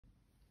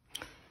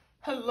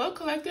Hello,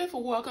 collective.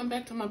 Welcome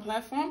back to my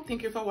platform.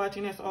 Thank you for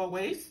watching as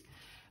always.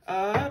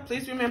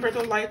 Please remember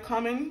to like,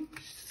 comment,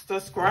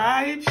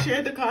 subscribe,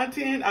 share the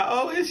content. I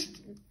always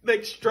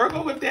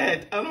struggle with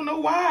that. I don't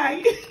know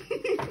why.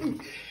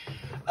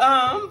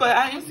 But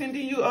I am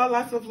sending you all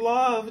lots of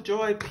love,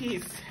 joy,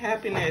 peace,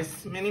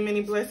 happiness, many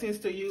blessings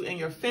to you and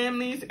your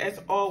families. As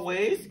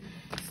always,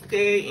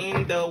 stay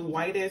in the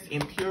whitest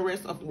and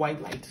purest of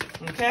white light.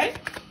 Okay?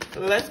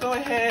 Let's go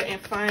ahead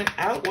and find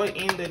out what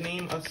in the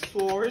name of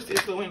swords is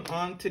going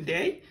on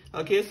today.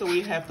 Okay, so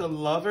we have the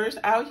lovers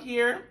out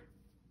here.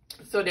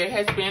 So there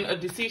has been a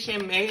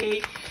decision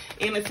made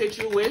in a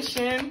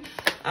situation.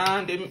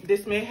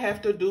 This may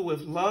have to do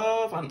with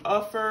love, an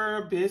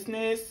offer,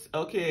 business.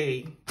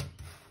 Okay,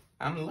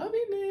 I'm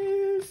loving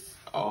this.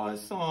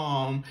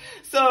 Awesome.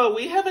 So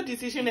we have a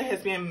decision that has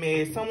been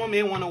made. Someone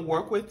may want to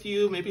work with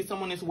you. Maybe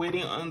someone is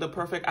waiting on the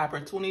perfect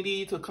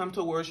opportunity to come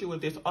towards you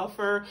with this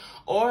offer,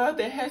 or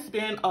there has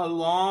been a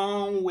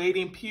long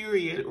waiting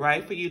period,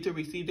 right, for you to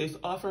receive this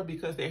offer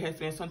because there has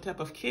been some type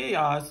of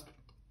chaos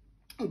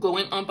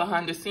going on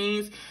behind the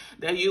scenes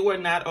that you were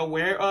not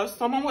aware of.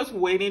 Someone was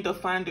waiting to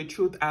find the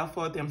truth out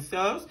for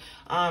themselves,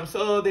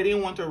 so they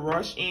didn't want to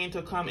rush in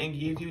to come and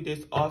give you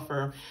this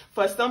offer.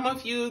 For some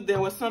of you, there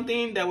was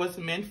something that was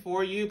meant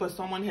for you, but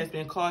someone has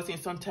been causing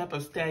some type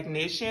of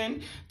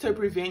stagnation to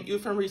prevent you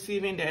from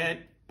receiving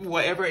that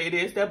whatever it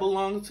is that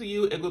belongs to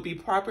you. It could be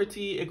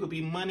property, it could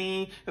be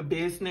money, a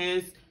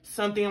business,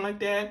 something like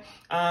that.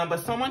 But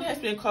someone has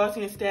been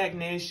causing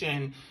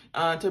stagnation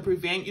to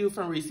prevent you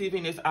from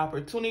receiving this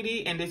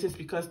opportunity. And this is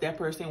because that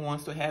person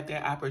wants to have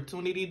that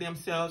opportunity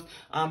themselves,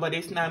 but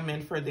it's not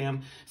meant for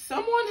them.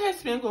 Someone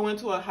has been going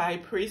to a high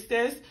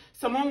priestess.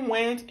 Someone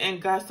went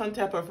and got some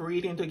type of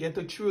reading to get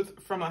the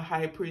truth from a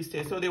high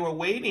priestess. So they were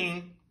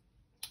waiting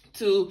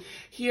to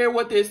hear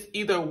what this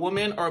either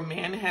woman or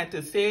man had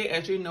to say.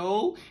 As you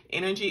know,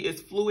 energy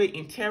is fluid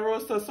in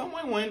tarot. So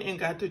someone went and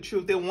got the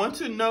truth. They want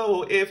to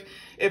know if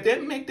they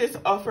make this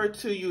offer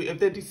to you, if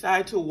they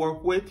decide to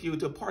work with you,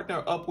 to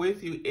partner up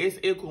with you, is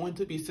it going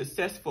to be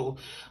successful?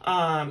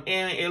 And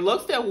it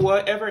looks that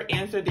whatever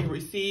answer they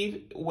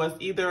received was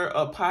either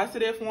a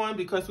positive one,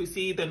 because we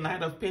see the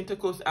Knight of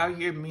Pentacles out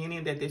here,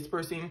 meaning that this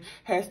person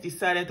has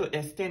decided to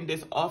extend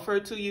this offer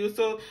to you.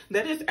 So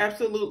that is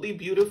absolutely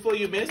beautiful.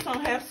 You may still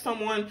have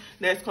someone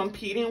that's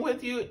competing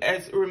with you.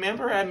 As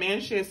remember, I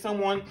mentioned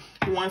someone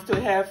who wants to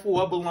have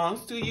what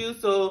belongs to you.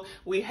 So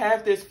we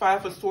have this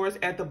Five of Swords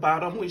at the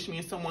bottom, which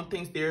means someone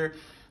thinks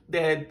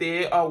that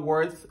they are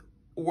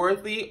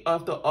worthy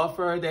of the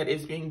offer that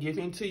is being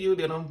given to you.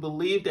 They don't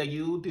believe that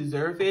you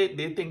deserve it.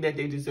 They think that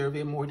they deserve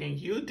it more than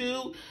you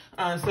do.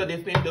 So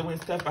they've been doing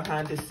stuff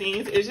behind the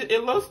scenes.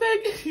 It looks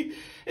like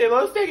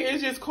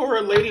it's just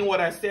correlating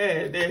what I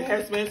said. There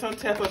has been some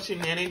type of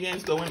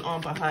shenanigans going on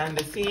behind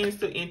the scenes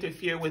to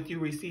interfere with you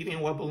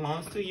receiving what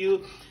belongs to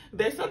you.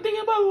 There's something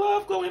about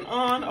love going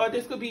on, or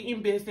this could be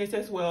in business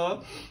as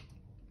well.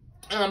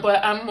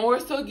 But I'm more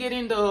so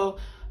getting the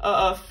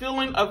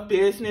feeling of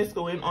business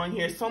going on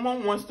here.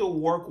 Someone wants to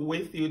work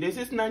with you. This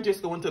is not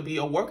just going to be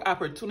a work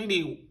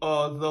opportunity,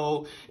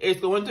 though. It's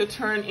going to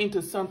turn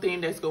into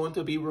something that's going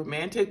to be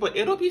romantic, but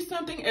it'll be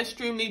something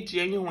extremely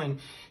genuine.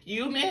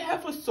 You may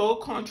have a soul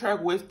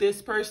contract with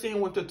this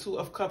person, with the Two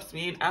of Cups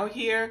being out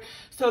here.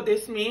 So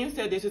this means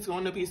that this is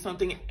going to be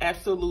something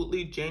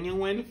absolutely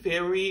genuine,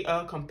 very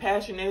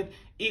compassionate,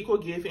 equal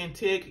give and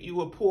take. You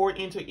will pour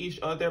into each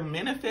other,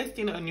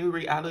 manifesting a new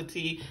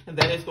reality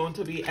that is going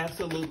to be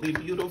absolutely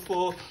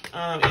beautiful.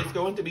 It's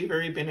going to be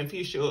very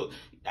beneficial.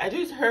 I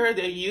just heard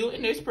that you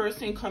and this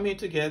person coming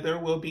together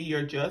will be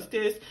your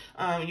justice.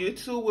 You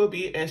two will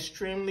be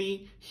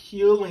extremely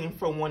healing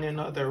for one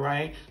another,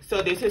 right?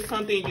 So this is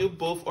something you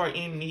both are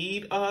in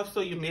need of. So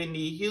you may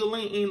need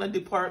healing in a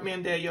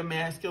department that your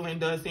masculine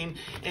doesn't,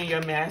 and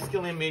your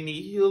masculine may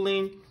need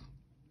healing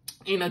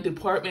in a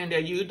department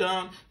that you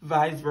don't,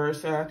 vice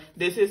versa.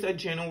 This is a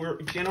general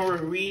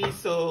read,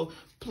 so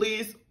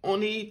please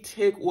only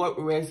take what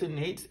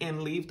resonates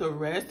and leave the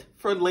rest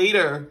for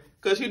later,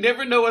 because you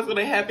never know what's going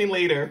to happen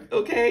later,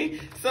 okay?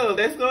 So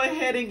let's go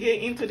ahead and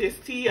get into this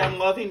tea. I'm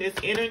loving this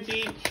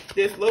energy.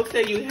 This looks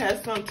like you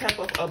have some type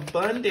of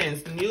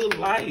abundance, new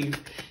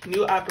life,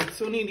 new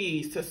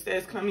opportunities,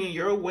 success coming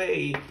your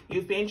way.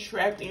 You've been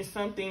trapped in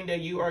something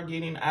that you are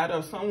getting out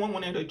of. Someone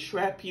wanted to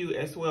trap you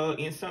as well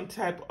in some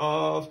type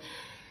of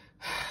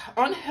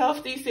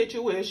unhealthy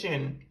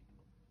situation.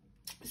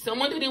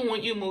 Someone didn't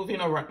want you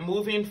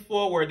moving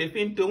forward. They've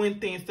been doing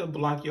things to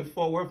block your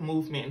forward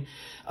movement.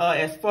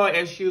 As far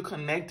as you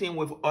connecting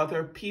with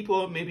other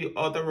people, maybe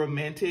other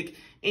romantic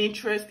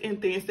interest in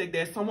things like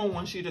that. Someone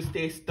wants you to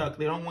stay stuck.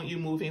 They don't want you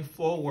moving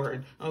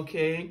forward,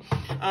 okay?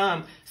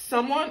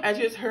 Someone I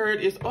just heard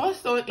is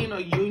also in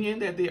a union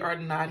that they are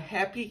not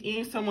happy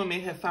in. Someone may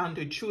have found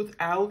the truth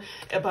out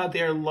about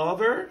their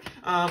lover.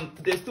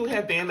 This could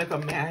have been like a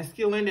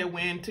masculine that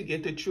went to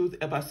get the truth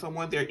about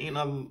someone they're in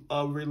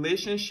a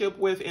relationship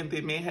with, and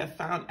they may have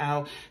found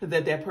out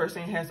that that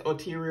person has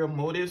ulterior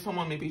motives.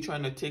 Someone may be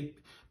trying to take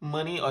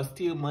money or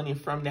steal money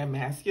from that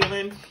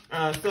masculine.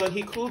 So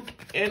he could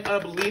end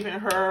up leaving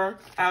her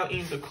out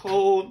in the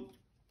cold.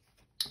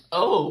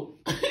 Oh.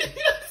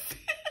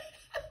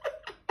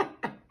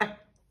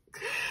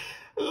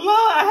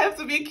 Lord, I have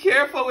to be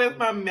careful with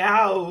my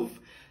mouth.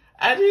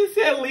 I just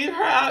said leave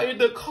her out in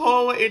the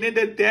cold, and then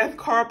the death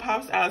card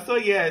pops out. So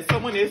yeah,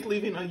 someone is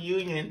leaving a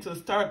union to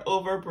start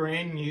over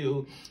brand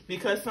new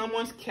because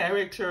someone's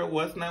character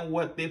was not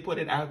what they put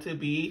it out to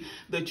be.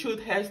 The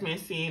truth has been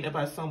seen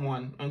about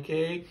someone,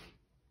 okay?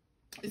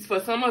 It's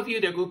for some of you,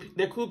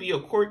 there could be a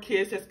court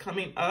case that's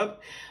coming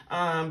up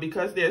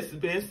because there's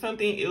been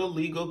something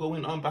illegal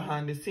going on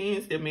behind the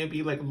scenes. There may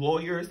be like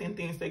lawyers and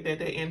things like that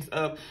that ends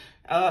up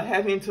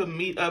having to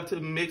meet up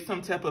to make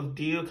some type of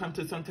deal, come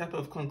to some type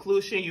of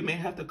conclusion. You may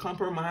have to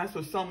compromise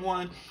with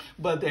someone,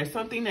 but there's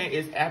something that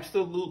is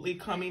absolutely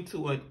coming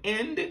to an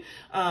end.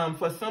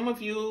 For some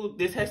of you,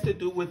 this has to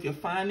do with your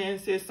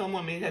finances.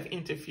 Someone may have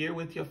interfered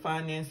with your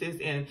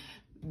finances, and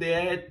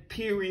that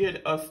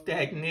period of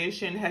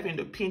stagnation, having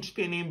to pinch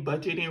spending,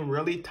 budgeting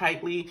really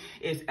tightly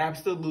is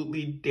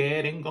absolutely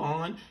dead and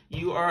gone.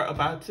 You are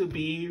about to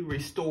be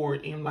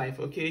restored in life,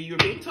 okay? You're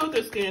being told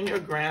to stand your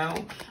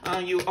ground.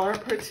 You are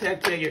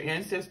protected. Your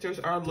ancestors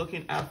are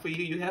looking out for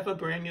you. You have a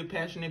brand new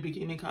passionate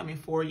beginning coming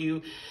for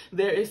you.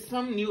 There is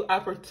some new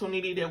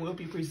opportunity that will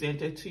be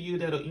presented to you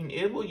that will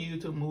enable you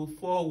to move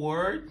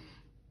forward.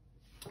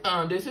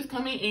 This is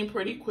coming in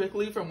pretty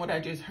quickly from what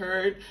I just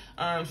heard.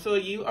 So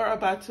you are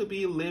about to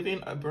be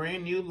living a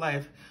brand new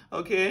life,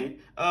 okay?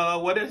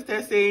 What is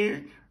that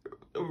saying?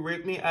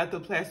 Rip me out the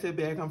plastic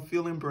bag. I'm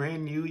feeling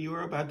brand new. You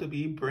are about to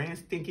be brand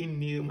stinking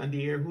new, my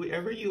dear.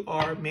 Whoever you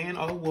are, man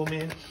or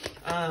woman,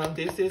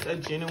 this is a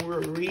general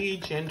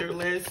read,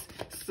 genderless.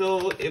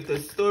 So if the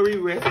story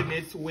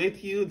resonates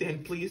with you,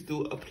 then please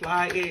do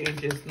apply it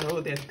and just know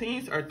that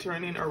things are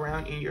turning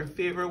around in your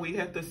favor. We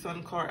have the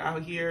Sun card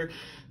out here.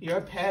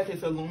 Your path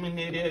is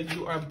illuminated.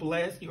 You are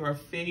blessed. You are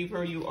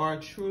favored. You are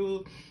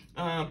true.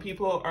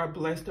 People are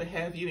blessed to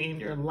have you in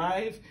their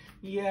life.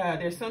 Yeah,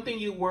 there's something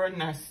you were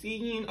not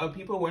seeing, or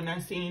people were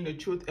not seeing the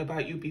truth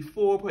about you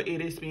before, but it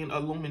is being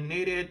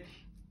illuminated.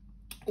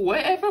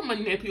 Whatever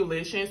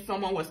manipulation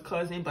someone was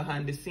causing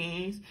behind the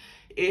scenes,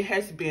 it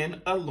has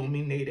been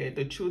illuminated.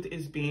 The truth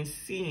is being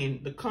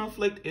seen. The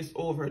conflict is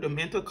over. The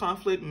mental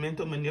conflict,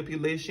 mental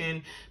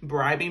manipulation,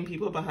 bribing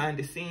people behind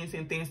the scenes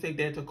and things like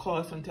that to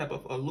cause some type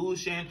of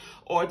illusion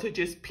or to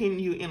just pin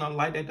you in a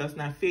light that does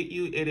not fit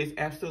you. It is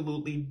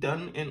absolutely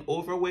done and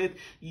over with.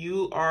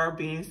 You are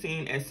being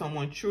seen as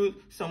someone true,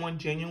 someone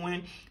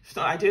genuine.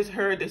 So I just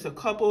heard there's a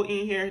couple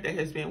in here that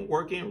has been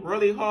working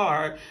really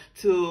hard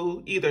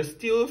to either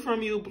steal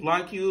from you,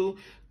 block you,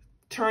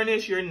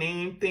 tarnish your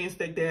name, things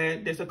like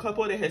that. There's a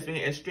couple that has been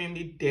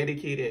extremely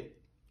dedicated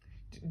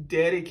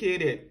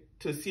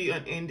to see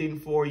an ending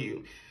for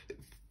you.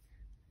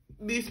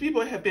 These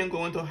people have been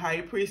going to high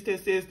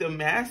priestesses. The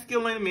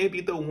masculine may be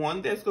the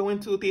one that's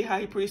going to the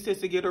high priestess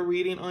to get a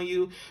reading on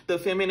you. The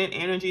feminine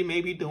energy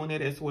may be doing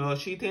it as well.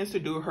 She tends to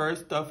do her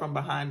stuff from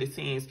behind the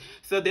scenes.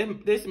 So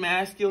then this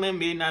masculine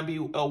may not be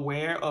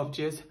aware of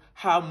just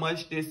how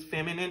much this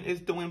feminine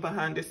is doing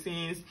behind the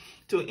scenes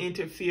to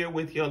interfere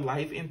with your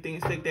life and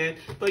things like that.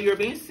 But you're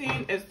being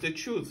seen as the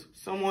truth.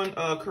 Someone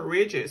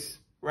courageous,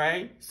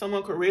 right?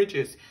 Someone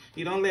courageous.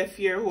 You don't let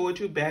fear hold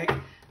you back.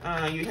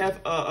 You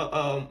have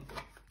a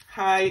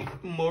high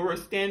moral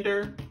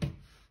standard.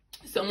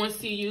 Someone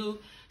see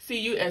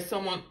you as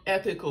someone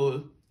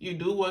ethical. You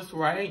do what's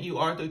right. You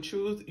are the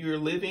truth. You're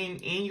living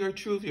in your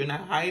truth. You're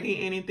not hiding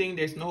anything.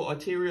 There's no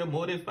ulterior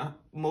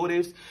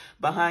motives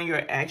behind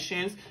your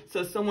actions.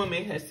 So someone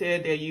may have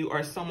said that you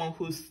are someone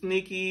who's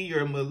sneaky,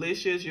 you're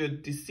malicious, you're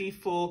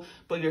deceitful,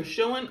 but you're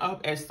showing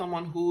up as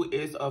someone who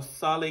is of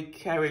solid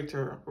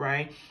character,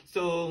 right?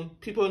 So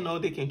people know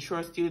they can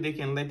trust you. They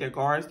can let their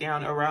guards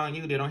down around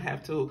you. They don't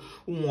have to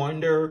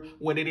wonder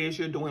what it is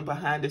you're doing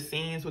behind the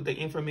scenes with the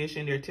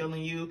information they're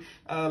telling you.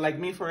 Like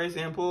me, for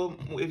example,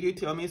 if you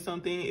tell me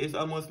something, it's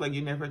almost like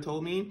you never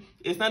told me.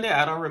 It's not that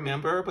I don't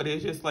remember, but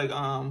it's just like,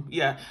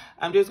 yeah,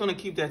 I'm just going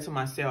to keep that to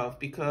myself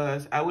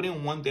because I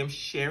wouldn't want them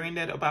sharing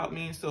that about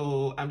me.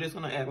 So I'm just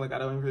going to act like I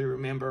don't really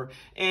remember.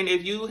 And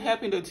if you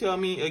happen to tell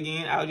me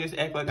again, I'll just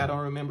act like I don't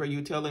remember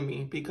you telling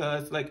me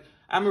because like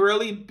I'm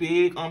really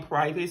big on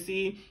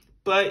privacy.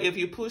 But if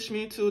you push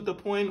me to the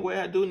point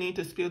where I do need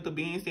to spill the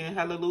beans, then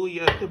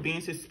hallelujah, the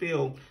beans is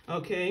spilled.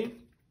 Okay.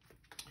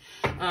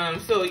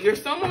 So you're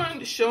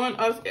someone showing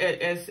us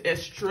as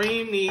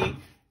extremely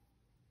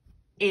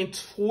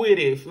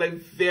intuitive, like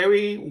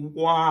very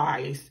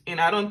wise. And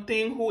I don't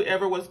think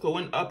whoever was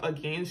going up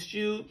against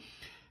you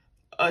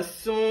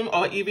assumed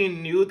or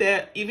even knew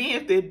that. Even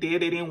if they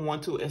did, they didn't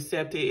want to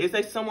accept it. It's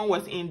like someone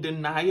was in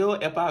denial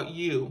about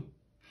you.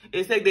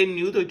 It's like they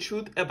knew the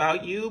truth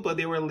about you, but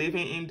they were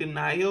living in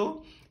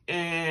denial.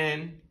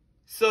 And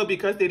so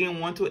because they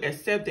didn't want to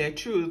accept that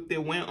truth, they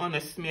went on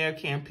a smear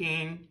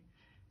campaign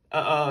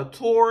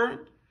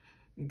tour,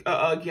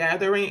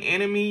 gathering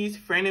enemies,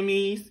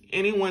 frenemies,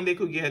 anyone they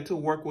could get to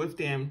work with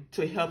them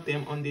to help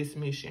them on this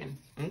mission.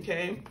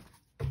 Okay.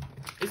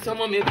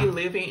 Someone may be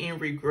living in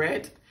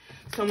regret.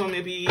 Someone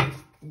may be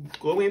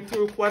going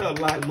through quite a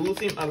lot,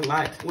 losing a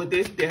lot. With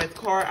this death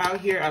card out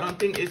here, I don't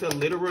think it's a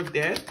literal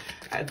death.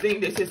 I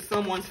think this is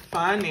someone's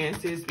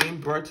finances being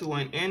brought to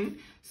an end.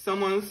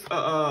 Someone's,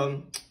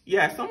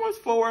 someone's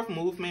forward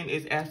movement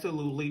is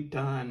absolutely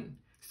done.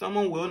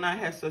 Someone will not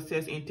have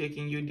success in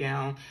taking you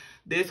down.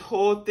 This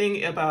whole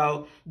thing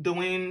about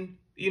doing,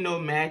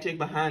 magic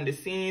behind the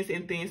scenes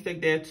and things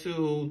like that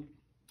to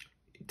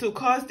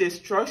cause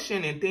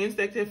destruction and things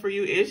like that for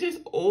you, it's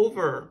just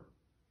over.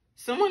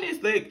 Someone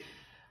is like,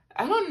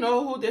 I don't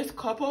know who this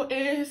couple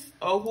is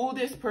or who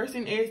this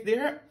person is.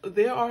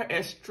 They are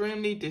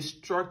extremely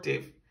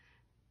destructive.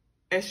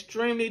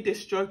 Extremely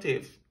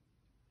destructive.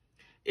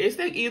 It's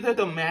like either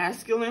the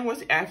masculine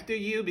was after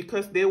you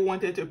because they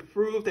wanted to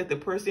prove that the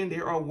person they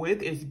are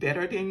with is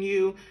better than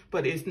you,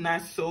 but it's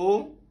not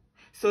so.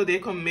 So they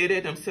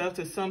committed themselves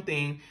to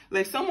something.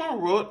 Like someone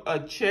wrote a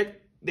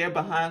check their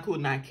behind could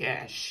not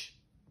cash.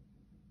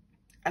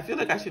 I feel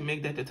like I should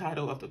make that the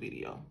title of the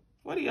video.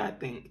 What do y'all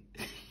think?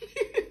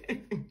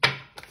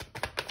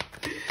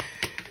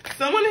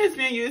 Someone has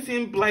been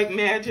using black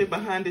magic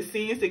behind the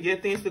scenes to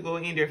get things to go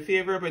in their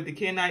favor, but they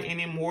cannot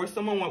anymore.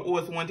 Someone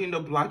was wanting to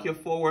block your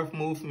forward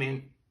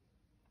movement.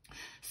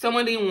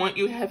 Someone didn't want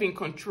you having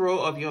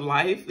control of your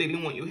life. They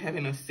didn't want you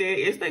having a say.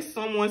 It's like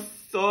someone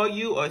saw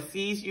you or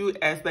sees you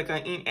as like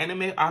an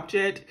inanimate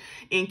object,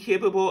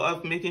 incapable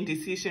of making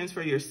decisions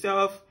for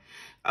yourself.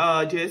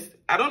 I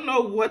don't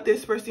know what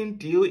this person's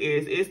deal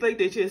is. It's like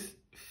they just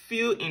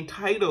feel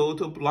entitled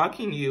to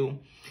blocking you.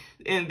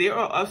 And they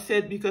are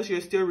upset because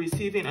you're still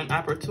receiving an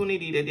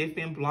opportunity that they've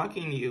been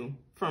blocking you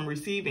from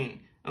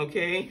receiving,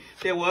 okay?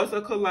 There was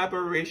a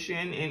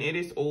collaboration and it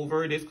is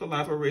over. This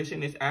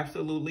collaboration is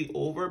absolutely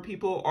over.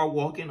 People are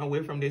walking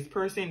away from this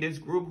person, this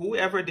group,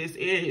 whoever this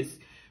is.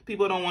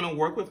 People don't want to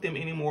work with them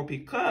anymore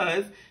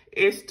because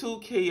it's too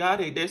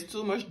chaotic. There's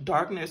too much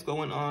darkness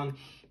going on.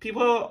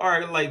 People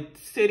are like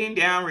sitting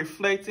down,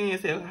 reflecting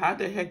and saying, how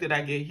the heck did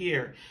I get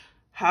here?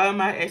 How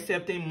am I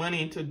accepting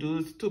money to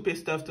do stupid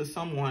stuff to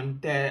someone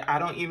that I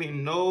don't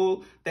even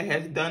know, that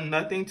has done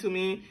nothing to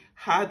me?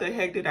 How the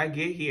heck did I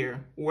get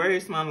here? Where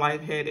is my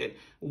life headed?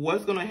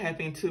 What's going to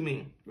happen to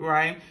me,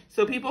 right?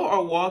 So people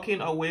are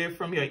walking away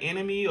from your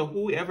enemy or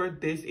whoever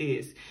this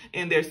is.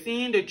 And they're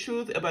seeing the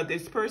truth about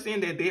this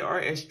person, that they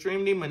are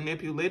extremely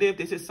manipulative.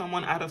 This is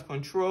someone out of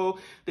control.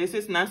 This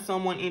is not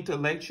someone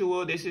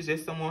intellectual. This is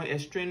just someone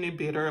extremely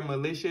bitter,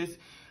 malicious,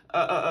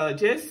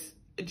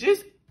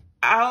 just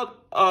out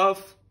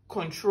of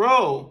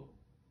control,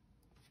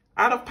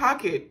 out of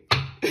pocket.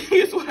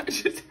 Here's what I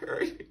just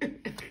heard.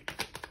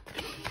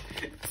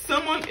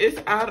 Someone is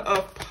out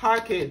of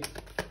pocket.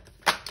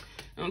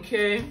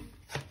 Okay,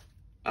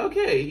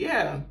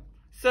 yeah.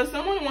 So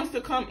someone wants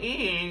to come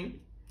in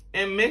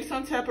and make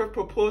some type of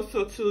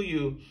proposal to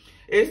you.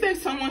 It's like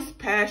someone's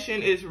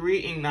passion is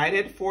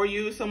reignited for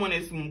you. Someone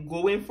is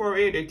going for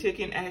it. They're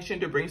taking action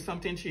to bring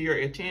something to your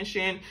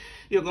attention.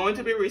 You're going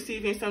to be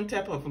receiving some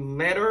type of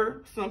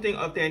letter, something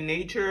of that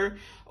nature,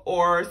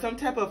 or some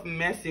type of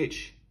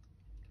message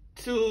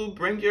to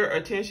bring your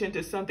attention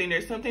to something.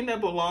 There's something that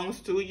belongs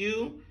to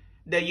you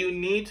that you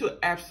need to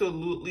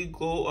absolutely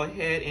go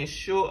ahead and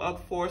show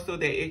up for so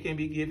that it can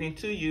be given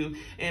to you.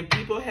 And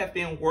people have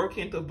been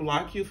working to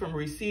block you from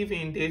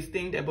receiving this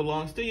thing that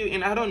belongs to you.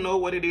 And I don't know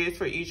what it is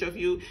for each of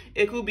you.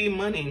 It could be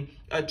money,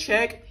 a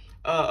check,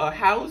 a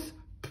house,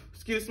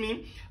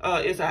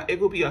 it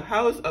could be a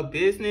house, a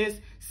business,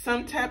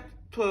 some type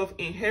of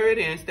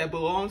inheritance that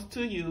belongs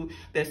to you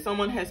that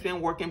someone has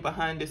been working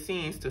behind the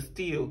scenes to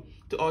steal,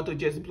 or to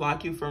just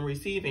block you from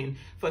receiving.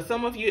 For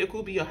some of you, it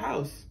could be a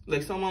house.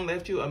 Like someone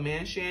left you a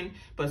mansion,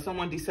 but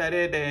someone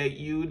decided that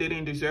you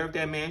didn't deserve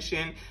that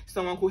mansion.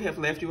 Someone could have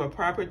left you a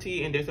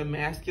property, and there's a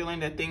masculine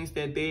that thinks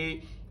that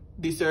they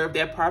deserve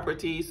that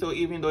property. So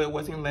even though it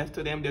wasn't left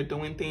to them, they're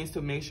doing things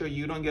to make sure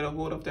you don't get a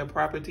hold of their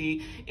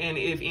property. And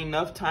if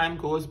enough time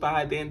goes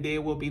by, then they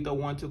will be the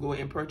one to go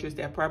and purchase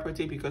that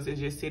property because it's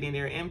just sitting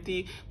there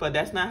empty. But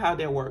that's not how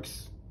that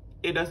works.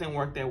 It doesn't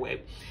work that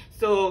way.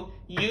 So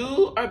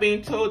you are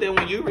being told that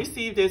when you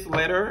receive this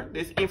letter,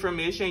 this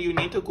information, you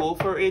need to go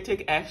for it,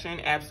 take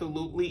action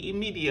absolutely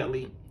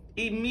immediately.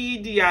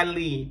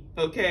 Immediately,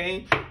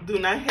 okay? Do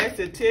not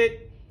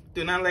hesitate.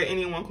 Do not let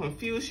anyone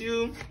confuse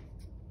you.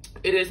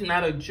 It is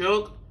not a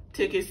joke.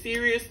 Take it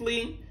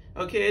seriously,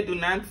 okay? Do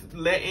not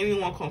let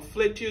anyone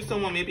conflict you.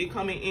 Someone may be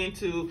coming in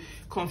to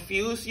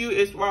confuse you.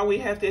 It's why we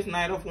have this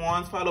Knight of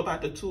Wands followed by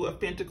the Two of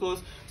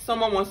Pentacles.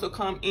 Someone wants to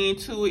come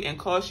into it and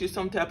cause you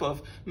some type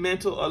of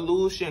mental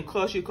illusion,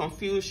 cause you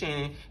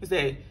confusion.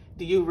 Say,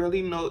 do you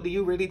really know? Do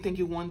you really think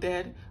you want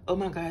that? Oh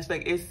my gosh,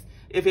 like if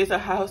it's a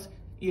house,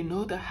 you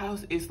know the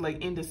house is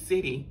like in the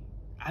city.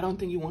 I don't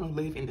think you want to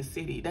live in the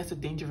city. That's a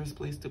dangerous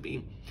place to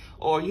be.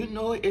 Or you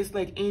know it's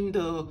like in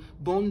the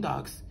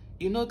boondocks.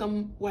 You know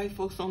them white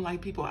folks don't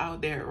like people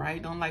out there,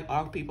 right? Don't like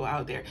all people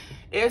out there.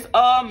 It's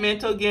all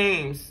mental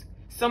games.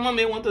 Someone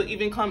may want to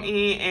even come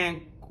in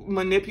and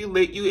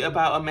manipulate you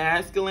about a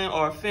masculine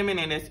or a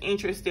feminine that's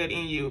interested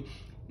in you.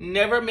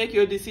 Never make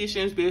your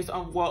decisions based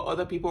on what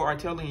other people are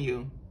telling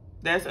you.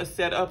 That's a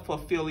setup for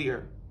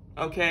failure,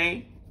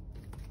 okay?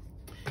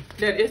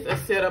 That is a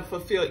setup for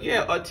failure.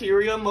 Yeah,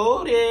 ulterior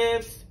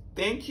motives.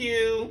 Thank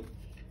you.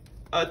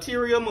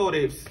 Ulterior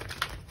motives.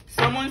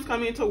 Someone's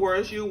coming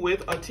towards you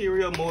with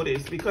ulterior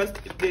motives because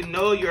they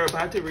know you're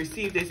about to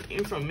receive this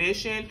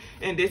information,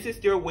 and this is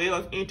their way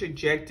of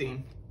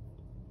interjecting.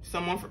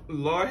 Someone,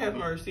 Lord have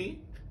mercy.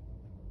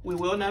 We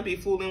will not be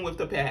fooling with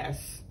the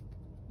past.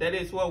 That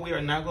is what we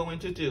are not going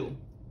to do.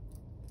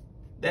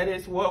 That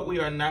is what we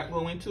are not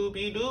going to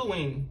be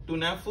doing. Do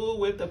not fool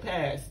with the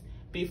past.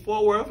 Be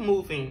forward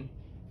moving.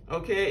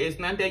 Okay? It's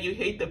not that you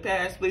hate the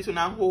past. Please do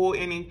not hold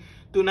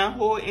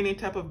any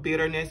type of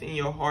bitterness in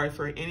your heart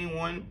for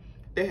anyone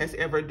that has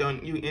ever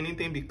done you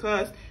anything,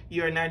 because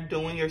you're not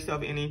doing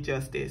yourself any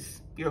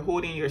justice. You're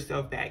holding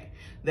yourself back.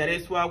 That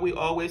is why we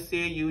always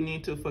say you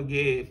need to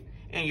forgive.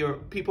 And your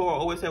people are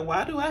always say,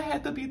 why do I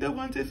have to be the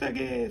one to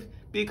forgive?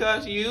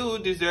 Because you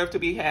deserve to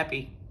be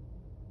happy.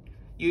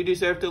 You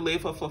deserve to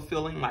live a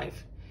fulfilling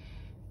life.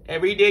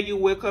 Every day you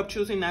wake up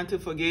choosing not to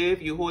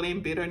forgive, you're holding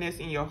bitterness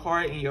in your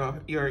heart, and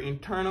your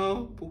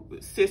internal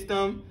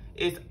system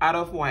is out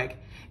of whack.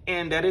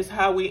 And that is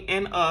how we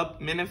end up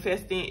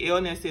manifesting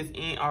illnesses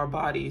in our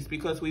bodies,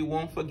 because we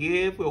won't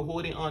forgive. We're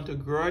holding on to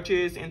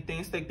grudges and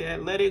things like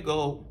that. Let it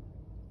go.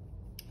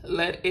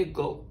 Let it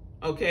go.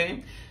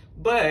 Okay?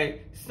 But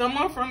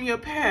someone from your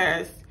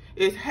past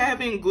is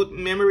having good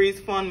memories,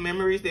 fun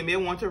memories. They may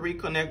want to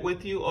reconnect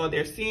with you, or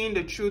they're seeing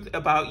the truth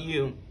about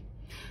you.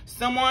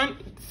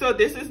 So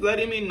this is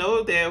letting me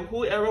know that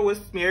whoever was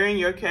smearing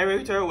your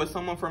character was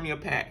someone from your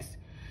past.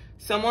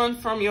 Someone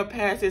from your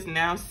past is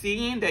now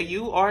seeing that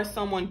you are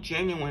someone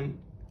genuine,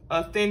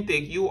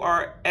 authentic, you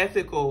are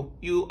ethical,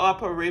 you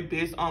operate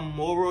based on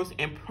morals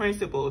and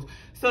principles.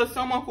 So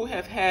someone who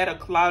have had a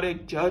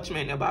clouded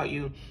judgment about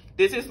you.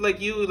 This is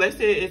like you, let's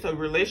say it's a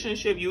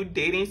relationship, you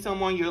dating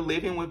someone, you're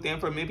living with them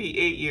for maybe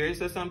 8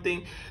 years or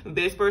something.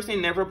 This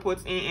person never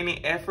puts in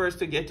any efforts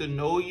to get to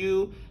know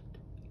you,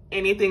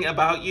 anything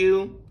about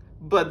you.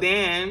 But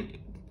then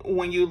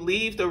when you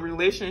leave the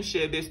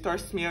relationship, they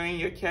start smearing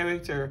your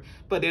character,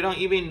 but they don't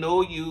even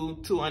know you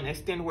to an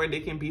extent where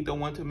they can be the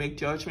one to make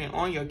judgment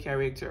on your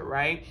character,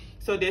 right?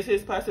 So this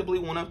is possibly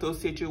one of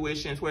those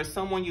situations where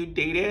someone you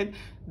dated,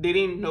 they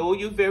didn't know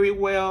you very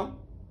well.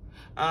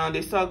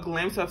 They saw a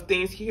glimpse of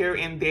things here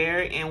and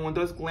there, and when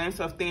those glimpses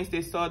of things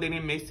they saw, they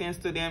didn't make sense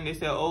to them. They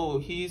said, "Oh,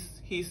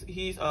 he's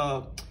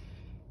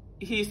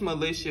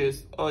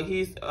malicious, or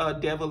he's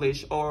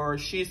devilish, or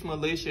she's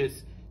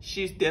malicious,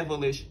 she's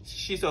devilish,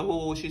 she's a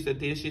whore, she's a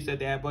this, she's a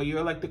that." But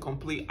you're like the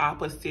complete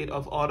opposite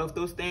of all of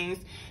those things,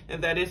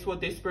 and that is what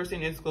this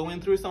person is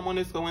going through. Someone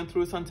is going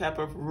through some type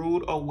of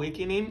rude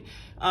awakening.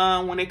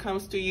 When it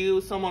comes to you,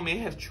 someone may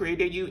have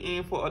traded you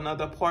in for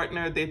another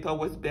partner they thought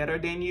was better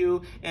than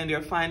you, and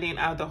they're finding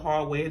out the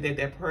hard way that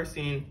that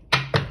person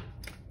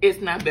is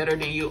not better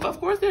than you.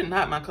 Of course they're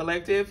not, my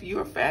collective.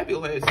 You're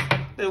fabulous.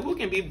 So who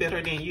can be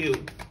better than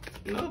you?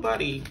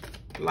 Nobody.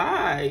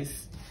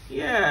 Lies.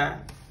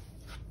 Yeah.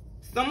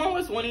 Someone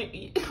was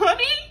wanting,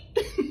 honey.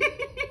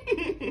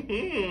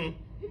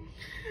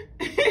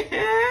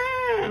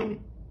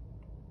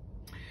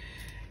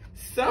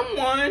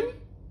 Someone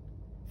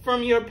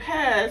from your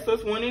past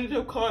was wanting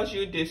to cause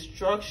you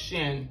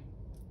destruction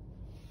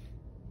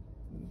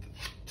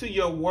to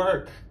your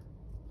work.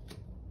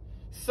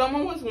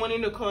 Someone was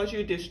wanting to cause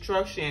you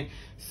destruction.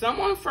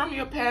 Someone from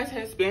your past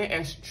has been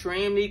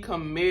extremely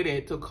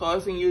committed to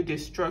causing you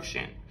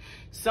destruction.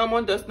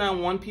 Someone does not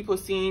want people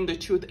seeing the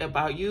truth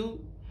about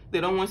you. They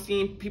don't want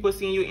people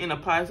seeing you in a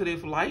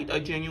positive light, a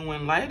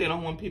genuine light. They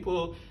don't want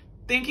people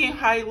thinking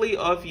highly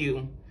of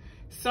you.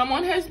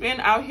 Someone has been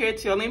out here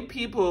telling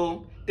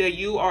people that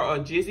you are a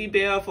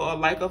Jezebel, for a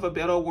lack of a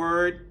better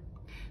word,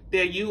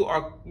 that you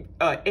are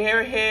an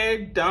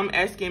airhead, dumb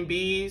as can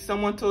be.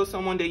 Someone told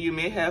someone that you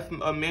may have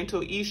a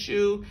mental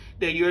issue,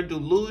 that you're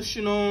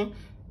delusional,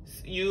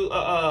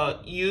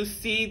 you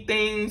see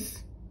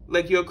things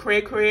like you're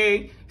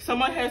cray-cray.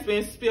 Someone has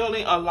been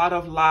spilling a lot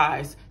of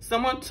lies.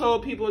 Someone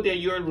told people that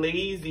you're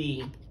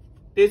lazy.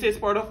 This is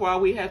part of why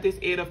we have this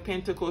 8 of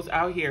Pentacles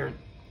out here.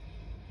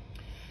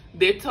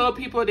 They tell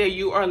people that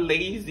you are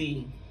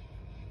lazy.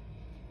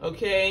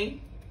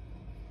 Okay?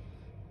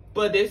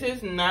 But this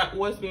is not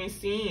what's being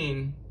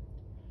seen.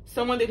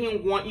 Someone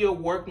didn't want your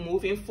work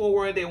moving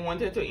forward. They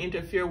wanted to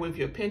interfere with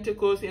your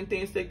pentacles and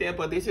things like that.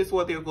 But this is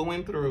what they're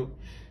going through.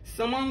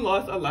 Someone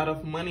lost a lot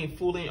of money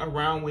fooling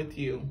around with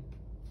you,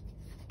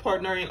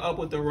 partnering up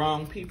with the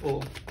wrong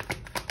people.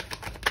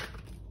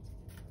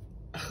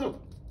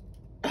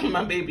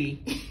 My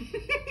baby.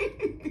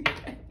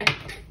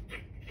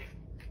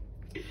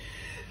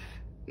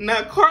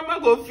 Now karma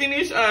will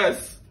finish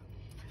us.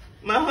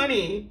 My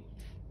honey,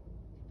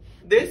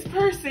 this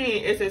person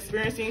is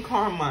experiencing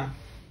karma.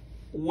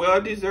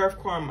 Well-deserved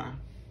karma.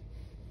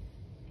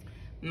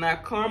 Now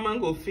karma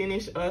will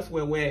finish us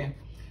where?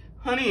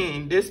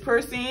 Honey, this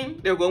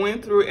person, they're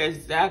going through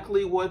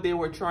exactly what they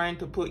were trying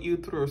to put you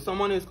through.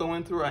 Someone is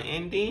going through an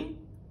ending,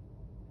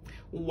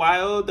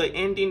 while the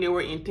ending they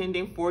were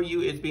intending for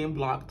you is being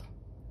blocked.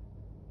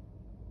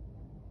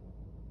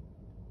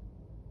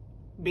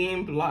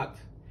 being blocked.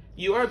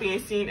 You are being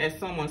seen as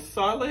someone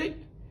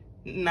solid,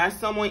 not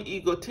someone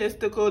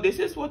egotistical. This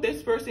is what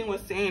this person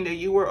was saying, that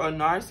you were a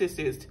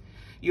narcissist.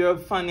 You're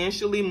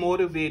financially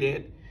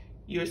motivated.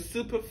 You're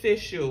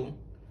superficial.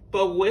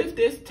 But with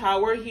this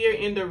Tower here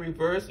in the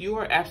reverse, you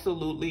are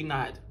absolutely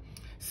not.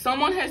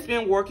 Someone has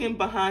been working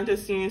behind the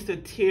scenes to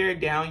tear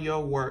down your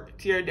work,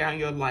 tear down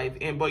your life,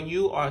 but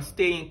you are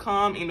staying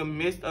calm in the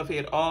midst of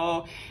it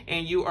all,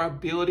 and you are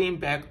building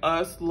back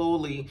up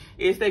slowly.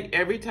 It's like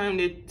every time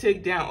they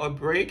take down a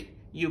brick,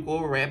 you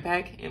go right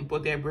back and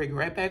put that brick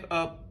right back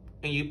up,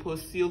 and you put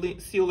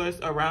sealers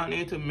around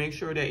it to make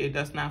sure that it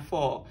does not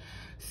fall.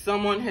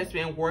 Someone has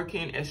been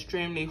working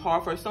extremely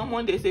hard. For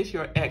someone, this is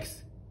your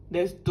ex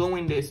that's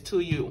doing this to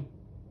you.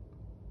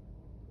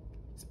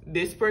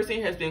 This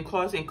person has been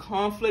causing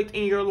conflict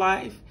in your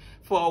life.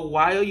 For a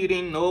while, you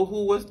didn't know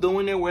who was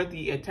doing it, where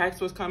the attacks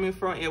was coming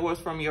from. It was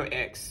from your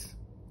ex.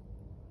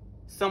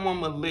 Someone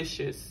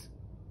malicious.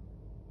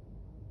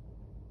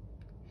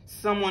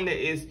 Someone that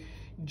is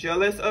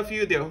jealous of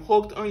you. They're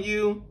hooked on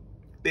you.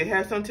 They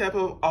have some type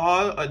of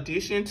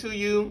addiction to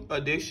you.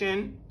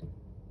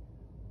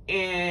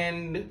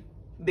 And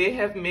they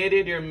have made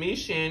it their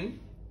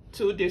mission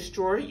to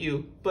destroy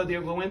you. But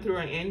they're going through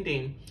an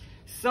ending.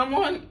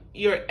 Someone,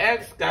 your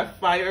ex, got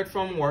fired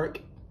from work.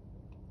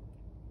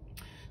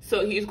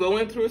 So he's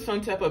going through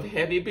some type of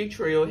heavy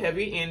betrayal,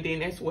 heavy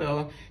ending as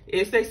well.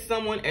 It's like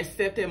someone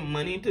accepted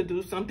money to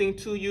do something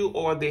to you,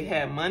 or they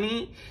had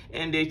money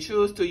and they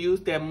chose to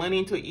use that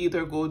money to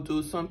either go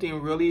do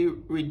something really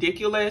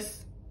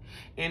ridiculous,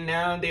 and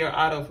now they're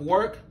out of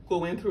work,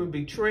 going through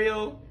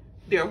betrayal.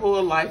 Their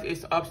whole life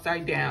is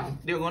upside down.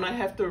 They're going to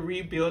have to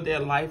rebuild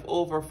their life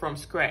over from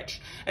scratch.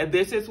 And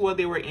this is what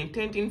they were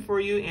intending for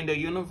you, and the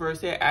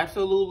universe said,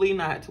 absolutely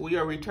not. We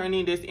are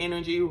returning this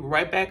energy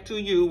right back to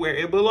you where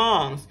it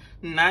belongs,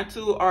 not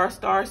to our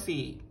star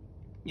seed.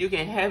 You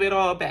can have it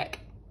all back.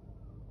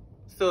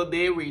 So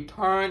they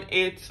return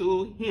it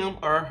to him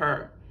or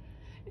her.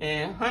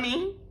 And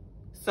honey,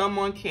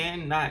 someone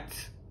cannot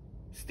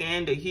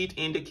stand the heat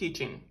in the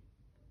kitchen,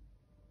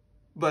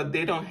 but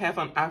they don't have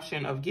an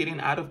option of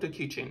getting out of the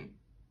kitchen.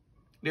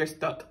 They're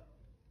stuck.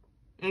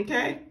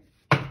 Okay?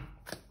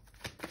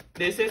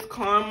 This is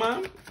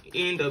karma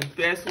in the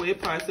best way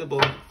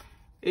possible.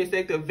 It's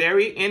like the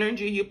very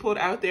energy you put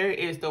out there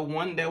is the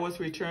one that was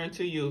returned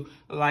to you.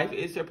 Life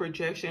is a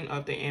projection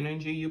of the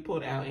energy you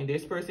put out, and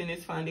this person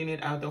is finding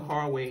it out the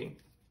hard way.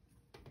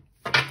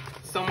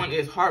 Someone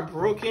is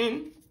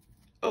heartbroken.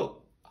 Oh,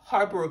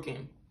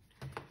 heartbroken.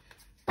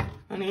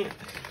 Honey,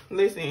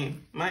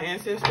 listen, my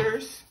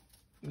ancestors,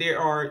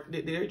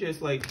 they're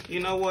just like, you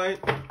know what?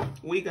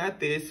 We got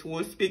this.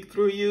 We'll speak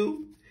through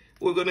you.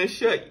 We're gonna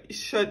shut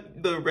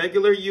the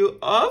regular you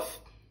off,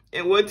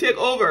 and we'll take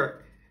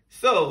over.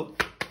 So,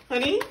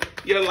 honey,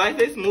 your life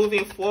is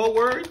moving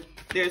forward.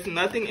 There's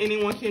nothing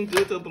anyone can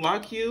do to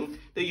block you.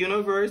 The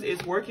universe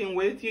is working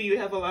with you. You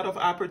have a lot of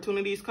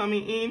opportunities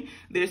coming in.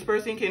 This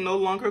person can no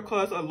longer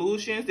cause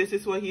illusions. This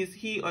is what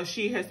he or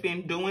she has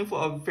been doing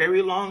for a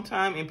very long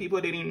time, and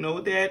people didn't know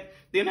that.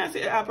 Then I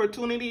said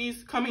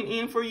opportunities coming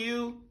in for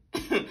you.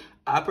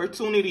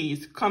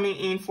 Opportunities coming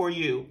in for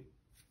you.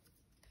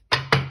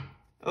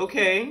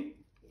 Okay?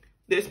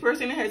 This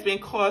person has been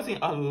causing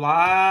a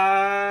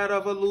lot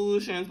of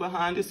illusions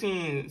behind the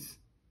scenes.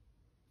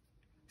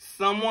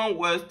 Someone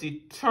was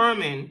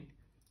determined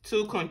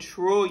to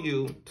control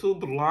you, to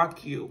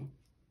block you.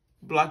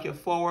 Block your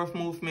forward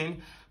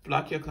movement,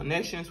 block your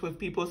connections with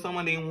people.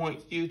 Someone didn't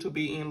want you to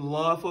be in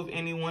love with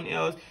anyone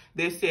else.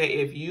 They said,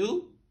 if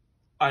you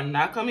are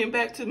not coming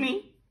back to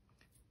me,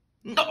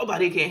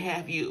 nobody can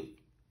have you.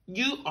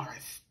 You are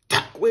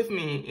stuck with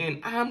me,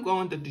 and I'm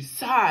going to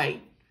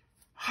decide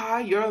how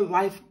your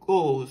life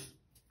goes.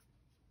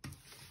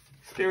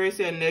 Spirit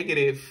said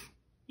negative.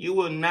 You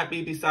will not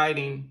be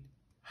deciding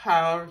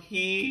how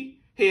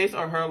his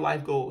or her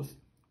life goes.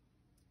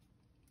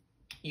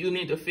 You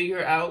need to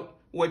figure out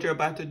what you're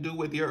about to do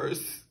with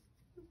yours.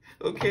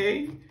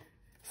 Okay?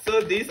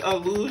 So these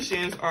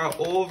illusions are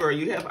over.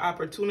 You have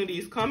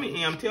opportunities coming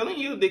in. I'm telling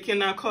you, they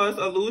cannot cause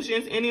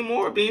illusions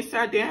anymore being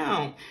sat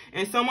down.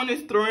 And someone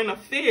is throwing a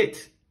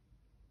fit.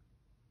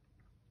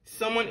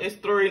 Someone is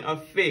throwing a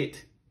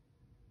fit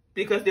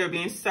because they're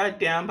being sat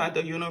down by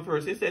the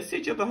universe. It says,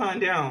 sit your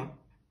behind down.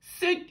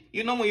 Sit.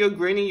 You know when you're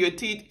grinding your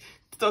teeth,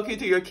 talking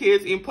to your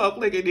kids in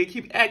public, and they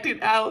keep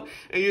acting out,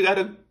 and you got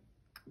to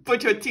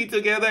put your teeth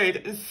together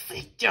and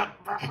sit your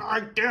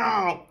behind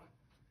down.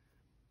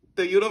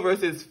 The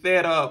universe is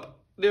fed up.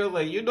 They're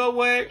like, you know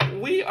what?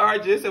 We are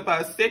just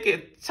about sick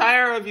and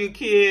tired of you,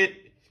 kid.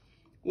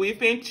 We've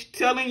been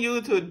telling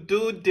you to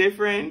do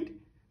different,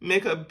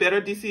 make a better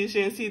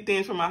decision, see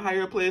things from a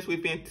higher place.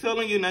 We've been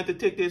telling you not to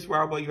take this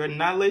route, but you're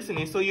not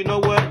listening. So you know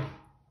what?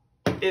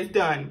 It's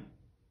done.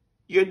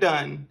 You're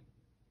done.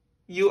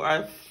 You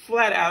are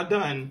flat out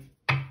done.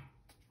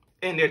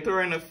 And they're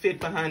throwing a fit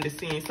behind the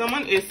scenes.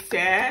 Someone is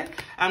sad.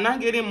 I'm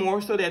not getting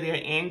more so that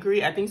they're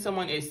angry. I think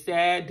someone is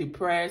sad,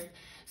 depressed.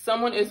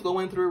 Someone is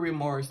going through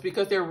remorse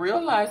because they're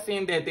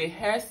realizing that they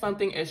had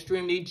something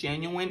extremely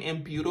genuine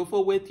and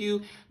beautiful with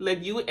you.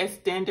 Like you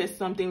extended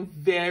something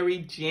very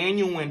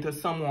genuine to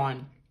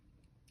someone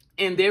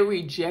and they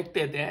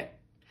rejected that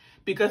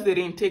because they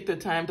didn't take the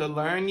time to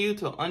learn you,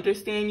 to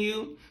understand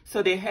you.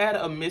 So they had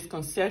a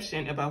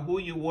misconception about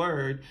who you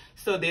were.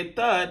 So they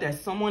thought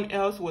that someone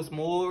else was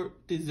more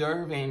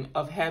deserving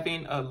of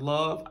having a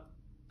love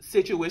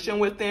situation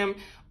with them,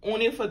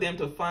 only for them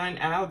to find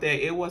out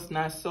that it was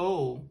not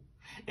so.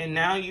 And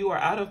now you are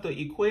out of the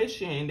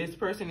equation. This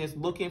person is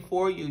looking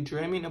for you,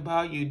 dreaming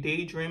about you,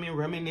 daydreaming,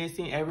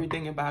 reminiscing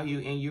everything about you,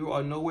 and you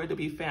are nowhere to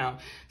be found.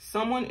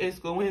 Someone is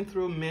going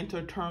through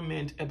mental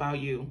torment about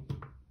you.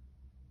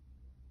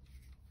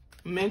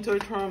 Mental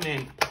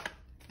torment.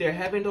 They're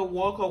having to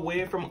walk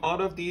away from all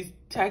of these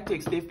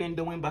tactics they've been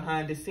doing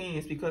behind the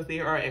scenes because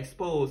they are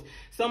exposed.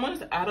 Someone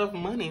is out of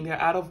money.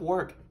 They're out of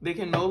work. They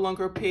can no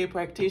longer pay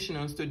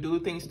practitioners to do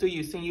things to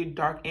you, send you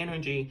dark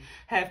energy,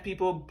 have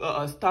people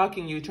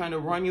stalking you, trying to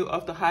run you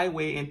off the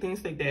highway and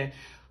things like that.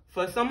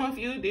 For some of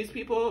you,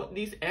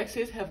 these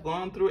exes have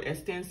gone through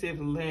extensive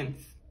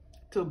lengths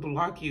to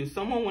block you.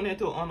 Someone wanted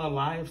to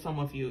unalive some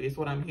of you is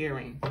what I'm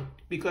hearing,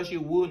 because you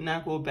would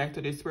not go back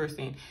to this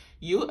person.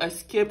 You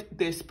escaped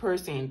this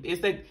person.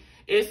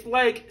 It's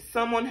like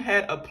someone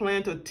had a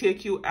plan to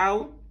take you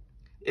out.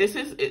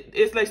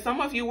 It's like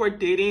some of you were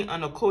dating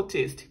an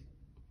occultist,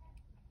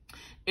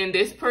 and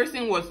this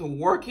person was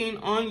working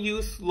on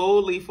you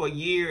slowly for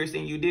years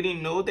and you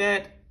didn't know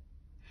that,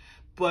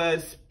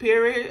 but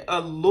spirit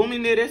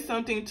illuminated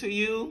something to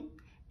you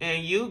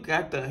and you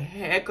got the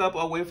heck up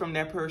away from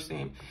that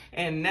person.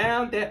 And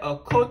now that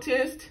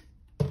occultist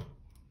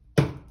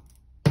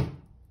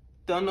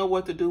don't know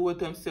what to do with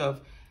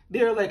themselves.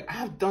 They're like,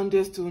 I've done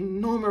this to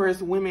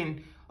numerous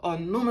women or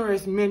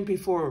numerous men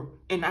before,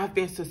 and I've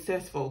been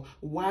successful.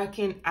 Why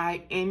can't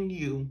I end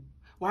you?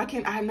 Why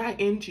can I not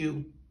end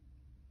you?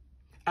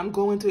 I'm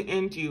going to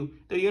end you.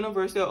 The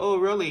universe said, oh,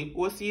 really?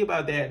 We'll see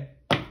about that.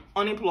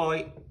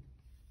 Unemployed,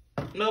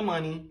 no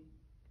money,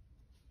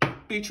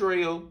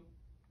 betrayal,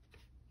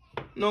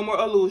 no more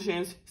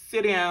illusions.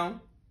 Sit down,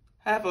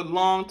 have a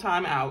long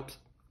time out,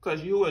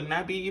 because you will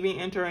not be even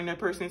entering that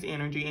person's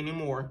energy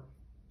anymore.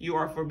 You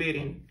are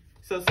forbidden.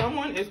 So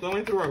someone is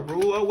going through a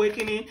rude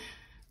awakening,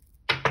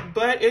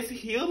 but it's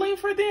healing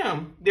for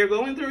them. They're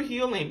going through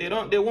healing.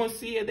 They won't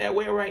see it that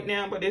way right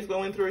now, but it's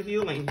going through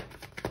healing.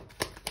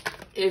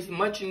 It's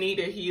much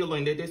needed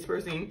healing that this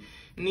person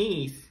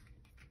needs.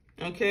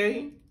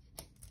 Okay?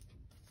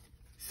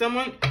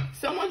 Someone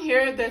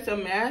here that's a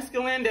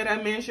masculine that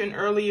I mentioned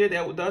earlier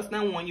that does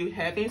not want you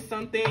having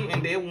something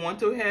and they want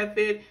to have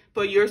it,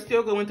 but you're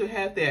still going to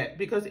have that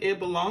because it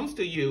belongs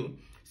to you.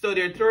 So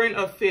they're throwing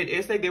a fit.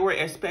 It's like they were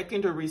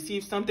expecting to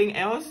receive something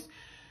else.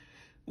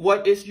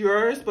 What is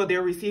yours, but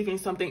they're receiving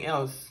something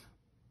else.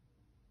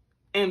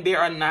 And they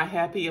are not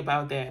happy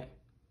about that.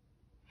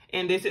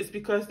 And this is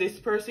because this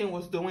person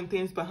was doing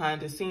things behind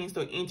the scenes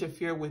to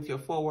interfere with your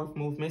forward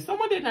movement.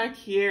 Someone did not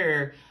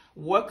care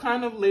what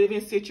kind of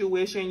living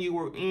situation you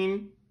were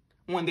in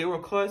when they were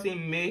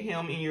causing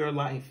mayhem in your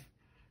life.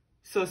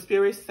 So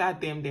Spirit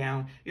sat them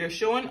down. You're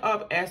showing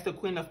up as the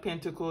Queen of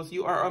Pentacles.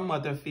 You are a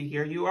mother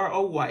figure. You are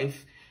a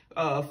wife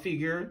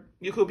figure.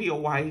 You could be a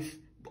wife,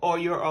 or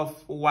you're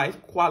of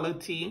wife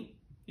quality.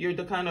 You're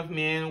the kind of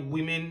man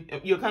women,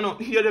 you're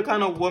the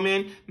kind of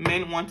woman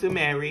men want to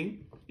marry.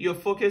 You're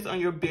focused on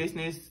your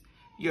business,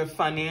 your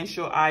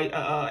financial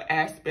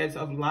aspects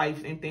of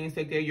life and things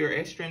like that. You're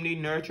extremely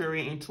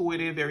nurturing,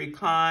 intuitive, very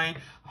kind,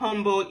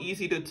 humble,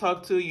 easy to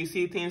talk to. You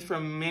see things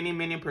from many,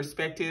 many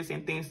perspectives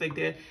and things like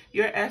that.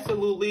 You're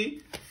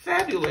absolutely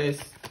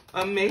fabulous,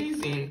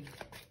 amazing.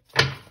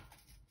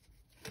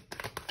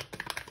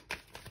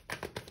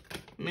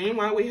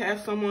 Meanwhile, we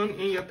have someone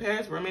in your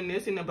past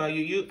reminiscing about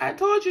you. I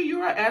told you,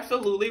 you are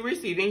absolutely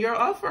receiving your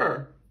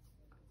offer.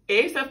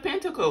 Ace of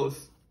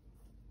Pentacles.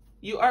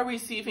 You are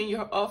receiving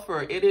your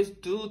offer. It is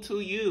due to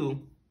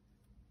you.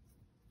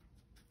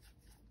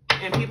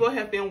 And people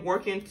have been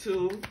working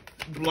to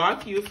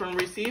block you from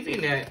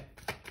receiving that.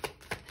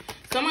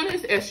 Someone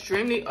is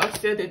extremely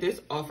upset that this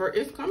offer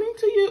is coming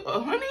to you.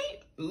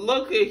 Honey,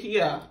 look at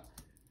here.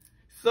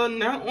 So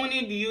not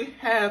only do you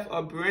have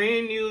a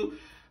brand new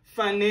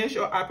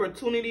financial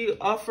opportunity,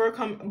 offer,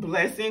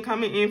 blessing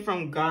coming in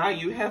from God,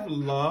 you have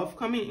love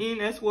coming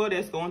in as well.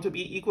 That's going to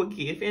be equal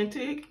give and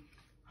take.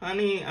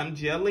 Honey, I'm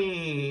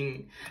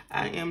gelling.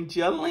 I am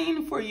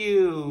gelling for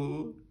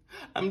you.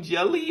 I'm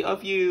jelly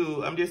of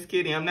you. I'm just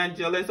kidding. I'm not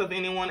jealous of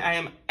anyone. I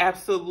am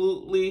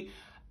absolutely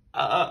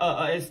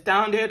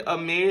astounded,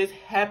 amazed,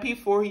 happy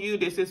for you.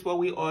 This is what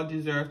we all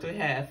deserve to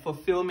have,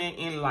 fulfillment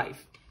in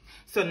life.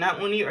 So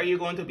not only are you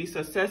going to be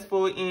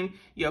successful in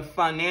your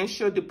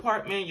financial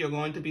department, you're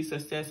going to be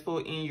successful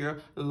in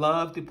your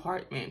love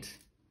department.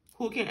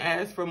 Who can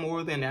ask for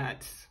more than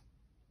that?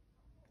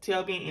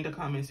 Tell me in the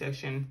comment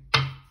section.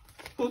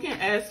 Who can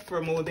ask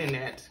for more than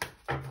that?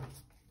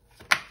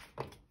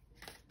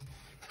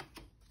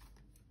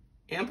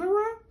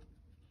 Emperor?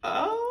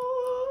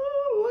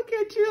 Oh, look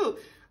at you.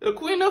 The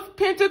Queen of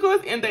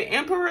Pentacles and the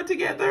Emperor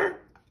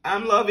together.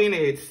 I'm loving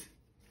it.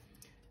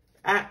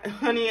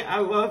 Honey, I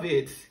love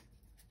it.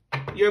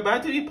 You're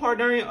about to be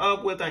partnering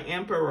up with an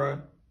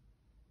Emperor.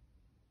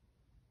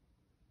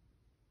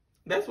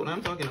 That's what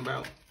I'm talking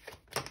about.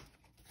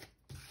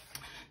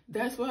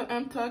 That's what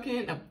I'm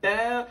talking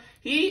about.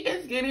 He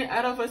is getting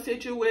out of a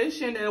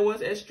situation that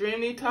was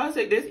extremely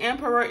toxic. This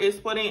Emperor is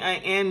putting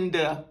an end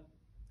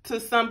to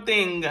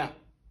something.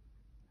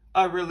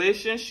 A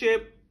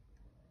relationship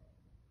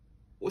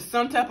with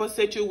some type of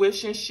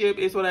situationship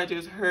is what I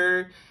just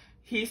heard.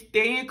 He's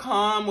staying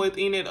calm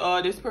within it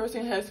all. This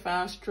person has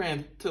found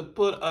strength to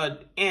put an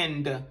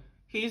end.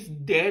 He's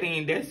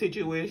deading that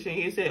situation.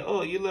 He said,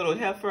 oh, you little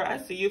heifer, I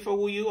see you for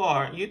who you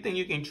are. You think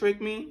you can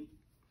trick me?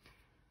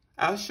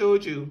 I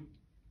showed you.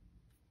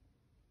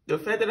 The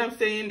fact that I'm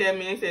saying that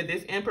means that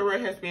this Emperor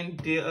has been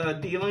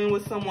dealing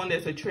with someone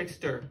that's a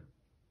trickster.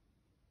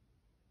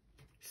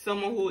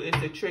 Someone who is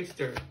a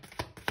trickster.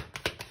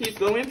 He's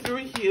going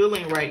through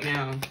healing right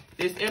now.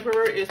 This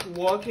Emperor is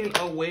walking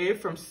away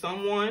from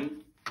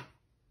someone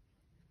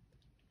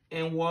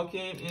and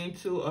walking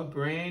into a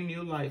brand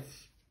new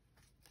life.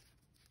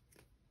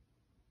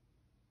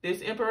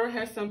 This Emperor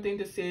has something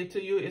to say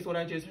to you, is what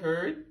I just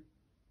heard.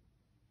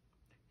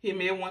 He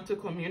may want to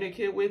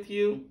communicate with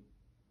you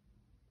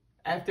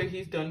after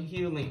he's done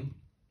healing.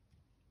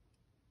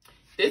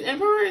 This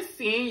Emperor is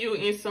seeing you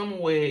in some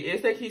way.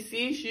 It's like he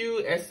sees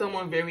you as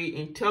someone very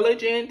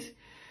intelligent,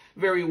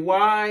 very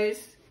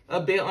wise, a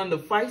bit on the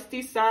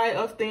feisty side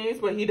of things,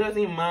 but he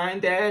doesn't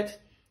mind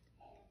that.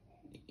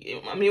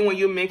 I mean, when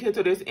you make it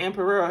to this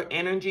Emperor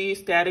energy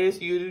status,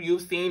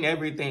 you've seen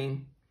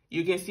everything.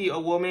 You can see a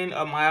woman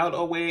a mile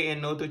away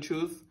and know the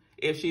truth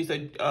if she's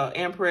an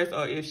Empress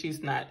or if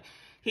she's not.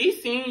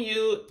 He's seeing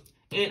you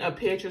in a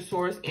picture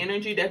source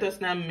energy. That does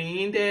not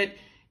mean that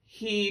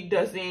he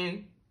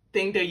doesn't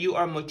think that you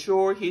are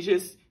mature. He's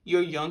just,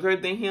 you're younger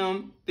than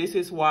him. This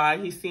is why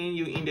he's seeing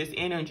you in this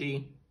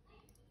energy.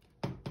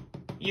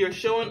 You're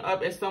showing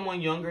up as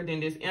someone younger than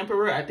this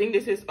Emperor. I think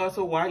this is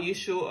also why you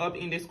show up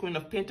in this Queen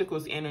of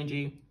Pentacles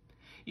energy.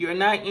 You're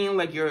not in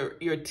like your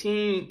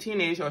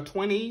teenage or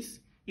 20s.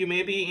 You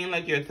may be in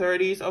like your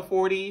 30s or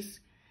 40s.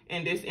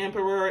 And this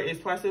Emperor is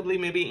possibly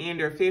maybe in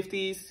their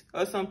 50s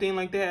or something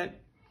like that.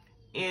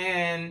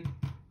 And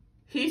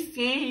he's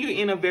seeing you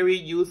in a very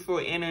youthful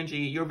energy.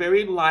 You're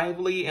very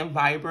lively and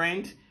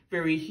vibrant,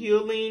 very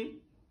healing.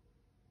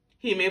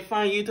 He may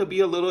find you to be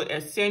a little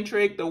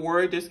eccentric. The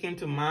word just came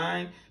to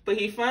mind. But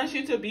he finds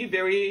you to be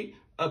very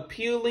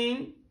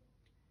appealing.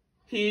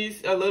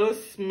 He's a little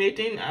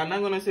smitten. I'm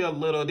not going to say a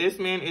little. This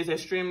man is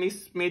extremely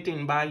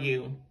smitten by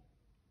you.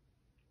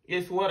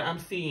 It's what I'm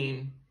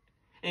seeing.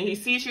 And he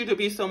sees you to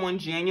be someone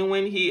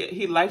genuine.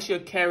 He likes your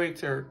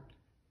character.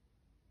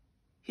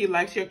 He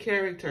likes your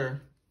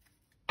character.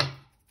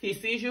 He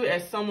sees you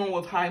as someone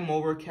with high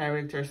moral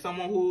character.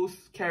 Someone whose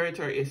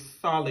character is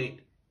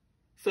solid.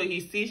 So he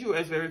sees you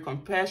as very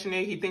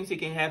compassionate. He thinks he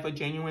can have a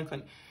genuine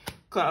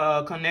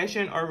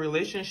connection or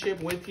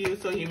relationship with you.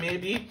 So he may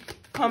be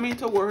coming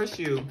towards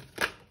you.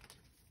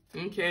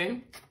 Okay.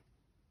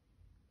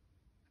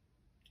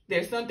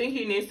 There's something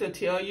he needs to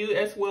tell you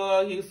as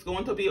well. He's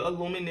going to be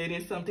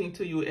illuminating something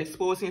to you,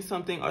 exposing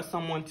something or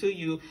someone to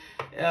you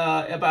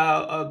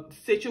about a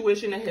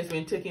situation that has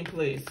been taking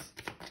place.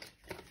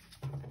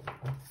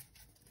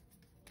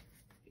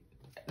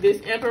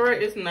 This Emperor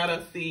is not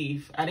a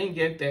thief. I didn't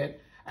get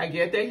that. I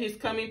get that he's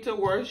coming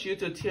towards you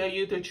to tell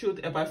you the truth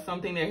about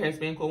something that has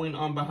been going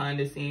on behind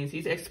the scenes.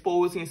 He's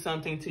exposing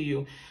something to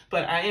you.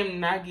 But I am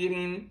not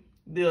getting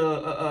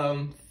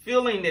the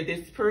feeling that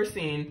this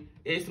person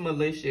is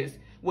malicious.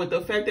 With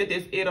the fact that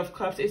this 8 of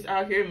Cups is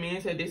out here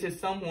means that this is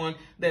someone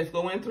that's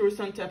going through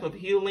some type of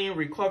healing,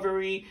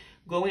 recovery,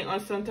 going on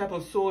some type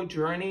of soul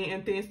journey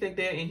and things like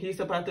that, and he's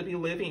about to be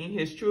living in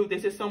his truth.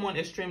 This is someone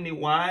extremely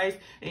wise,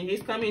 and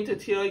he's coming to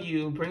tell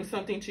you, bring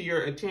something to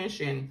your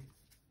attention.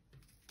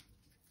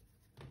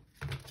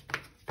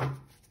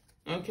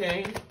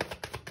 Okay?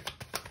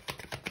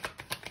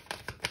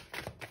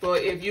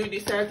 But if you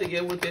decide to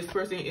get with this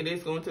person, it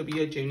is going to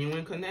be a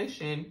genuine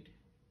connection.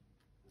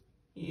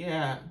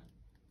 Yeah.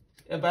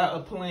 About a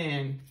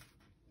plan.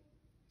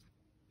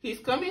 He's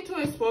coming to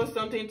expose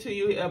something to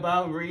you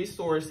about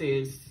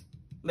resources,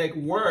 like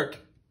work.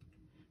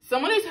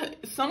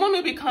 Someone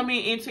may be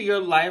coming into your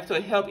life to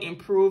help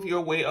improve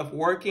your way of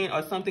working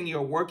or something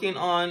you're working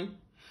on.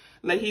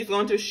 Like he's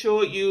going to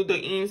show you the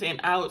ins and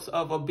outs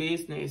of a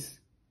business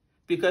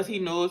because he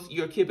knows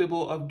you're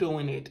capable of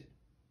doing it.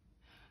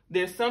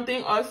 There's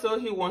something also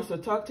he wants to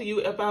talk to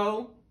you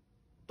about.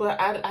 But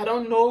I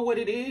don't know what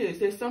it is.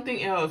 There's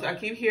something else. I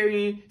keep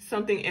hearing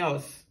something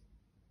else.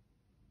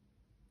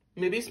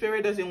 Maybe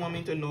Spirit doesn't want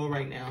me to know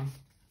right now.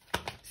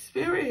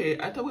 Spirit,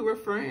 I thought we were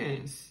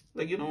friends.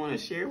 Like, you don't want to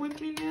share with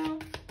me now?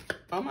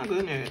 Oh, my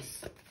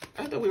goodness.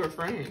 I thought we were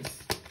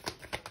friends.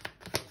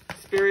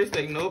 Spirit's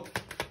like, nope.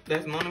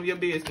 That's none of your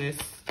business.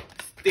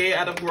 Stay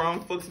out of grown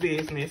folks'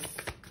 business.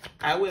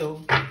 I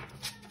will.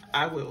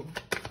 I will.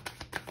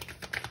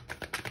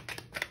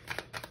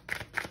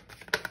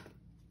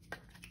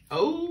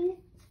 Oh,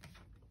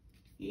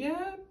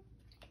 yeah.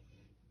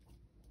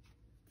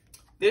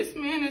 This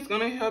man is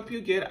going to help you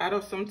get out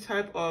of some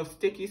type of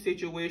sticky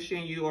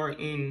situation you are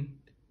in.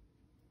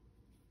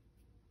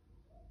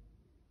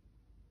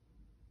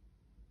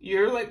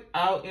 You're like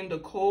out in the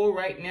cold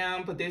right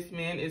now, but this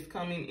man is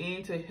coming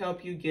in to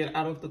help you get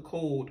out of the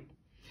cold.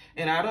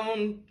 And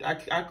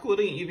I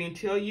couldn't even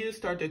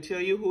start to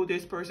tell you who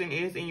this person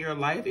is in your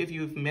life if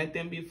you've met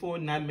them before,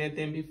 not met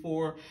them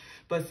before.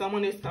 But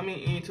someone is coming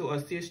in to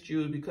assist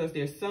you because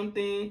there's some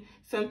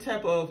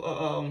type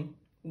of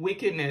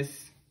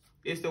wickedness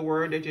is the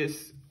word that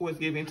just was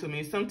given to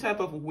me. Some type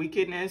of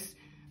wickedness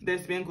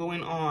that's been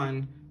going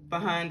on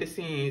behind the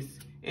scenes.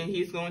 And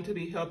he's going to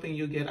be helping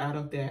you get out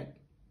of that.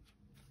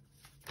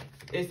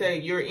 It's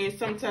that you're in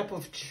some type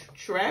of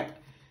trap,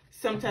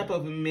 some type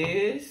of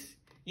maze.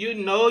 You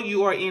know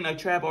you are in a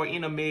trap or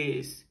in a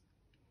maze.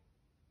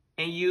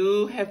 And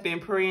you have been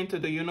praying to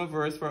the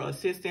universe for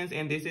assistance,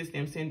 and this is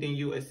them sending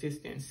you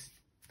assistance.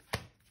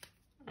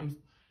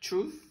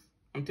 Truth.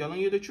 I'm telling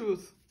you the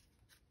truth.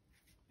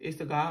 It's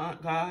the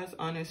God's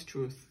honest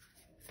truth.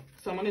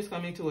 Someone is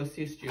coming to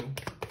assist you.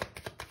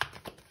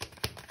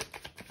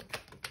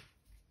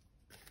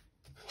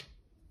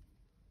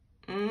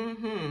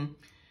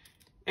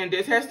 And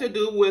this has to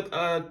do with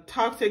a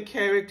toxic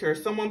character,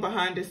 someone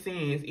behind the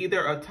scenes,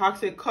 either a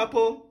toxic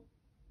couple,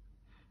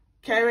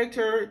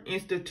 character,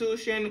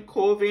 institution,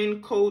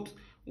 coven, cult,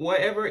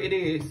 whatever it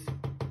is.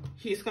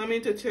 He's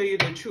coming to tell you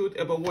the truth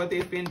about what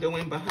they've been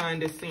doing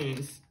behind the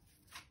scenes.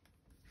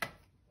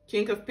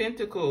 King of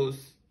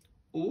Pentacles.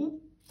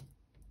 Oop.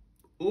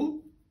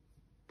 Oop.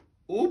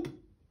 Oop.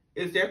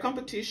 Is there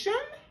competition?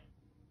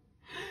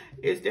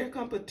 Is there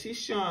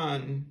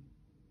competition?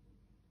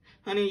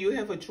 Honey, you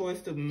have a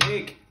choice to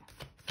make.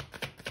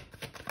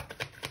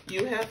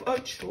 You have a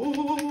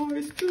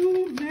choice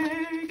to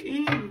make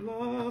in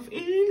love,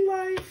 in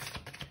life.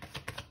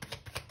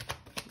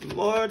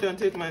 Lord,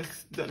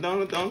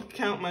 don't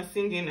count my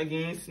singing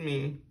against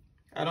me.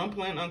 I don't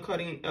plan on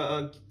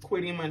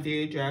quitting my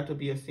day job to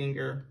be a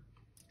singer.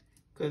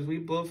 Because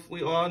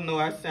we all know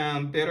I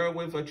sound better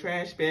with a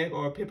trash bag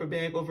or a paper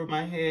bag over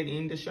my head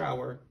in the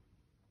shower.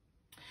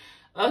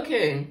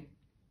 Okay.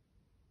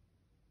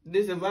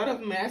 There's a lot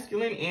of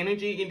masculine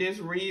energy in this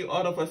read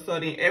all of a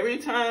sudden. Every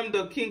time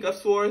the King of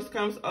Swords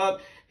comes up,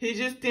 he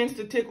just tends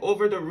to take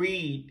over the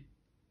read.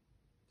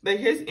 Like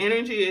his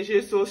energy is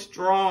just so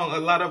strong a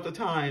lot of the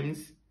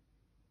times.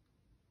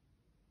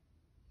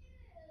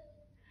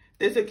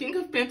 There's a King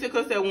of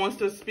Pentacles that wants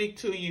to speak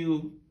to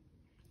you,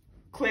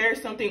 clear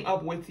something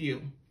up with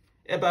you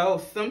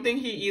about something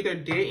he either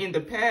did in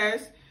the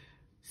past,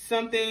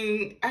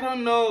 something, I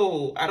don't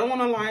know. I don't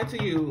want to lie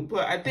to you,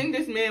 but I think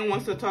this man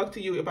wants to talk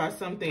to you about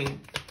something.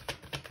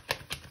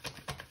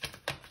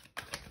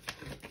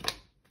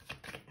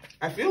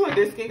 I feel like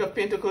this King of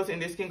Pentacles and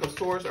this King of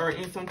Swords are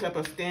in some type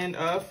of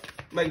standoff.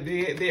 Like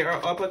they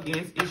are up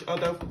against each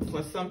other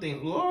for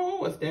something. Lord,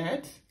 what was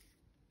that?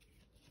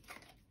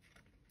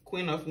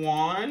 Queen of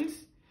Wands.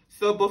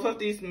 So both of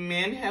these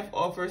men have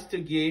offers to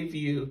give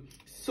you.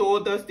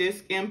 So does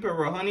this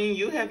Emperor. Honey,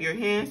 you have your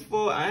hands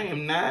full. I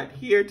am not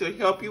here to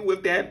help you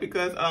with that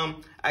because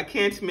I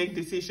can't make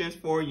decisions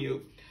for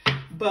you.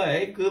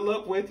 But good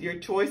luck with your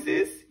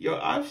choices,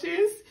 your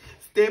options.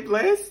 Stay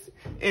blessed,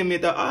 and may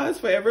the odds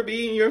forever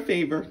be in your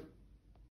favor.